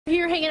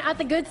Here hanging out at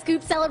the Good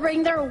Scoop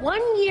celebrating their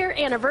 1-year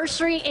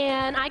anniversary,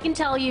 and I can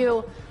tell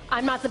you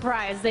I'm not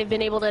surprised they've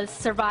been able to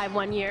survive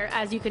 1 year.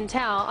 As you can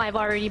tell, I've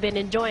already been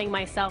enjoying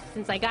myself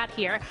since I got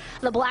here.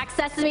 The black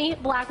sesame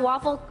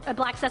waffle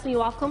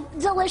cone,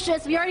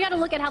 delicious. We already got to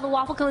look at how the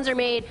waffle cones are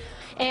made,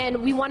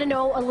 and we want to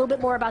know a little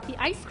bit more about the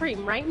ice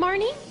cream, right,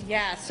 Marnie?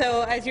 Yeah,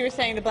 so as you were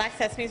saying, the black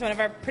sesame is one of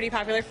our pretty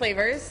popular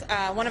flavors.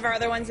 One of our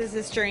other ones is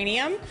this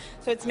geranium.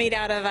 So it's made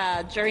out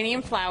of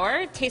geranium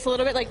flour. It tastes a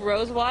little bit like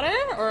rose water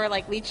or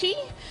like lychee.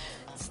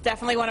 It's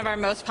definitely one of our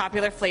most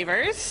popular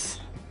flavors.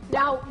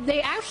 Now,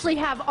 they actually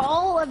have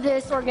all of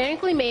this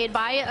organically made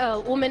by a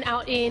woman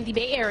out in the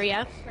Bay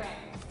Area.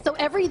 Correct. So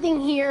everything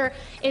here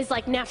is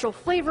like natural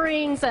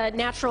flavorings,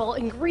 natural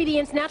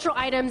ingredients, natural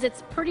items.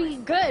 It's pretty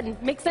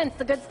good. Makes sense,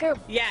 the Good Scoop.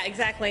 Yeah,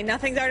 exactly.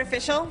 Nothing's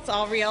artificial. It's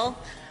all real.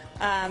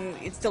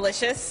 It's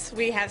delicious.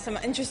 We have some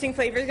interesting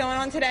flavors going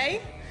on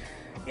today.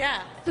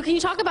 Yeah. So can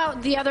you talk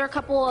about the other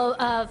couple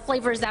of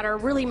flavors that are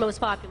really most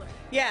popular?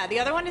 Yeah, the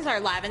other one is our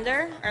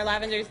lavender. Our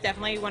lavender is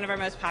definitely one of our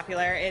most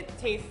popular. It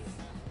tastes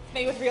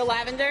made with real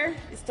lavender.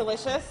 It's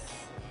delicious.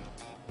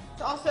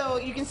 It's also,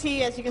 as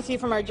you can see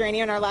from our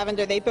geranium and our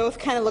lavender, they both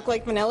kind of look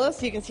like vanilla,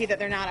 so you can see that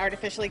they're not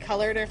artificially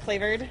colored or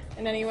flavored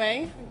in any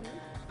way.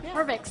 Mm-hmm. Yeah.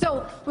 Perfect.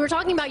 So we were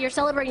talking about you're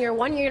celebrating your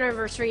 1-year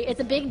anniversary. It's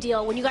a big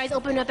deal. When you guys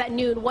open up at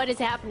noon, what is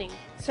happening?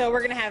 So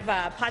we're going to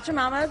have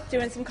Pachamama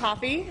doing some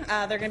coffee.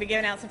 They're going to be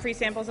giving out some free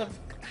samples of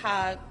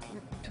hot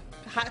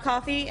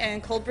coffee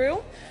and cold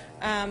brew.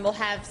 We'll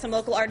have some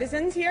local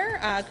artisans here.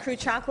 Crew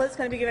Chocolate's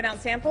going to be giving out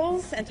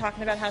samples and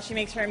talking about how she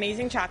makes her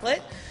amazing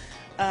chocolate.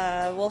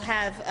 We'll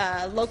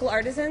have local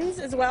artisans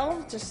as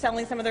well, just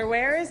selling some of their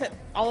wares.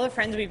 All the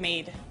friends we've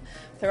made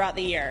throughout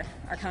the year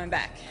are coming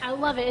back. I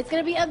love it. It's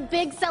going to be a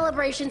big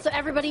celebration, so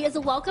everybody is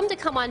welcome to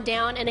come on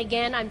down. And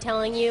again, I'm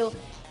telling you,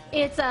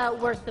 it's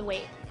worth the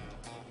wait.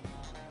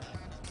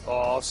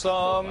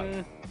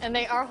 Awesome. And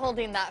they are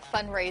holding that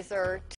fundraiser